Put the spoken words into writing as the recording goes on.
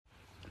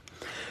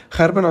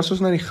Gerben, as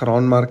ons na die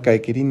graanmark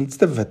kyk, het die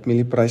nuutste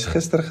witmielieprys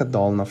gister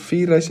gedaal na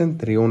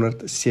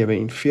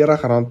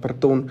R4.347 per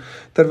ton,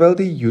 terwyl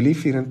die Julie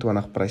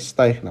 24 prys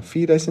styg na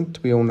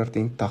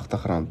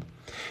R4.280.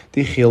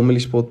 Die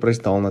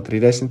geelmieliespotprys daal na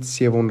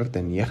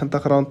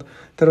R3.790,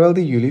 terwyl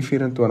die Julie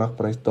 24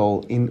 prys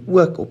daal en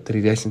ook op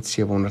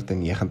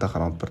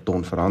R3.790 per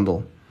ton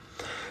verhandel.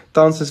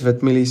 Tans is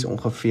witmielies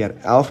ongeveer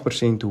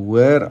 11%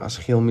 hoër as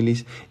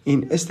geelmielies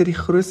en is dit die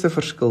grootste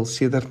verskil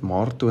sedert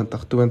Maart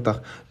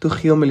 2020 toe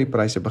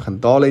geelmieliepryse begin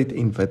daal het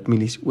en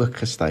witmielies ook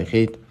gestyg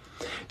het.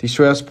 Die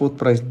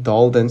sojaspotprys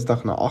daal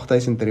Dinsdag na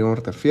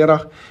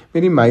R8.340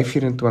 met die Mei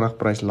 24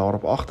 prys laer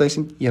op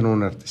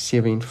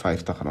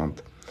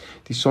R8.157.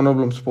 Die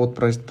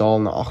sonneblomspotprys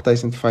daal na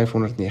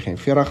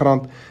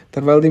R8.549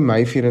 terwyl die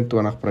Mei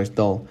 24 prys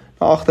daal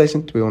na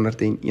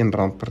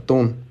R8.201 per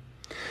ton.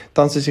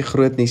 Tans is die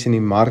groot nuus in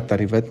die mark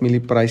dat die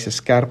witmieliepryse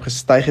skerp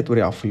gestyg het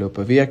oor die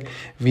afgelope week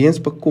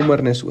weens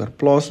bekommernis oor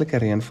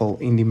plaaslike reënval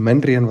en die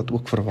min reën wat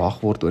ook verwag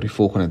word oor die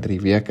volgende 3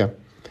 weke.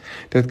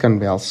 Dit kan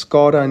wel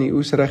skade aan die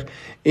oes rig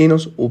en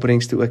ons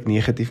opbrengste ook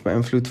negatief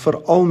beïnvloed,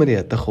 veral met die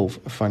hittegolf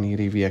van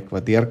hierdie week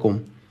wat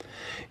deurkom.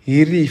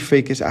 Hierdie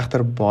effek is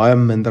egter baie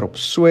minder op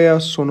soja,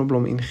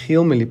 sonneblom en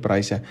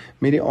geelmieliepryse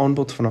met die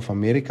aanbod vanaf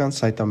Amerika en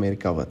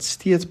Suid-Amerika wat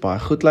steeds baie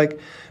goed lyk,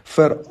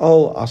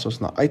 veral as ons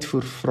na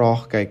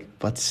uitvoervraag kyk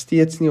wat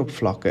steeds nie op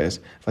vlakke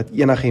is wat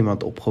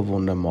enigiemand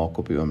opgewonde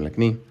maak op die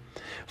oomblik nie.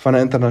 Van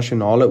 'n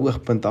internasionale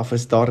oogpunt af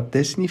is daar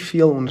dus nie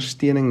veel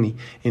ondersteuning nie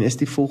en is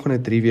die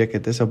volgende 3 weke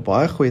dis 'n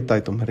baie goeie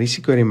tyd om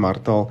risiko in die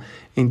mark te haal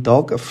en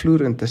dalk 'n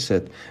vloer in te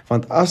sit,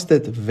 want as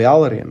dit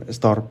wel reën, is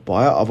daar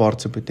baie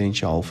afwaartse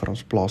potensiaal vir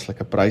ons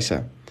plaaslike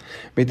pryse.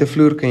 Met 'n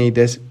vloer kan jy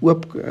dus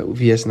oop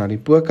wees na die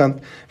bokant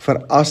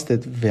vir as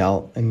dit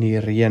wel in die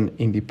reën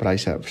en die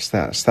pryse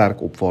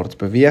sterk opwaarts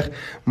beweeg,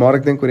 maar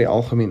ek dink oor die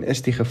algemeen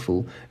is die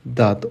gevoel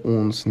dat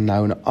ons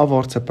nou 'n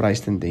afwaartse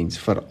prystendens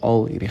vir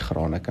al hierdie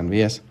grane kan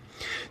wees.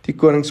 Die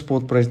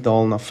koringspotprys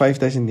daal na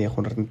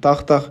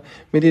R5.980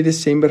 met die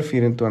Desember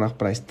 24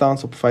 prys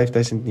tans op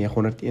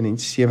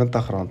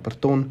R5.971 per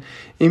ton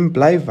en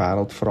bly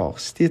wêreldvraag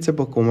steeds 'n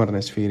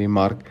bekommernis vir hierdie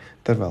mark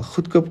terwyl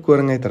goedkoop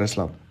koring uit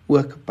Rusland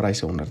ook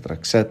pryse onder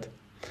druk sit.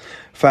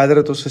 Verder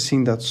het ons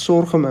gesien dat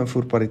sorghum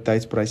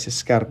invoerpariteitspryse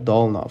skerp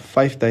daal na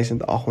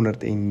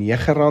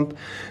R5.809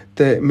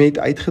 met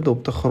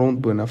uitgedopte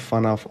grondbone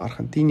vanaf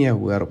Argentinië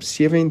hoër op R37.222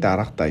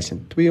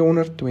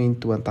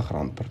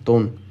 per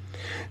ton.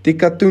 Die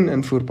katoen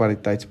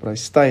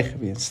invoerpariteitsprys styg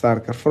weens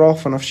sterker vraag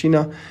vanaf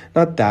China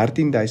na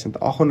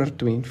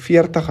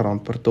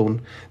R13.842 per ton,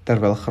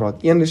 terwyl graad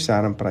 1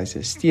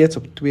 lucernpryse steeds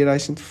op R2.550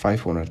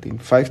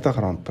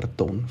 per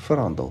ton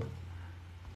verhandel.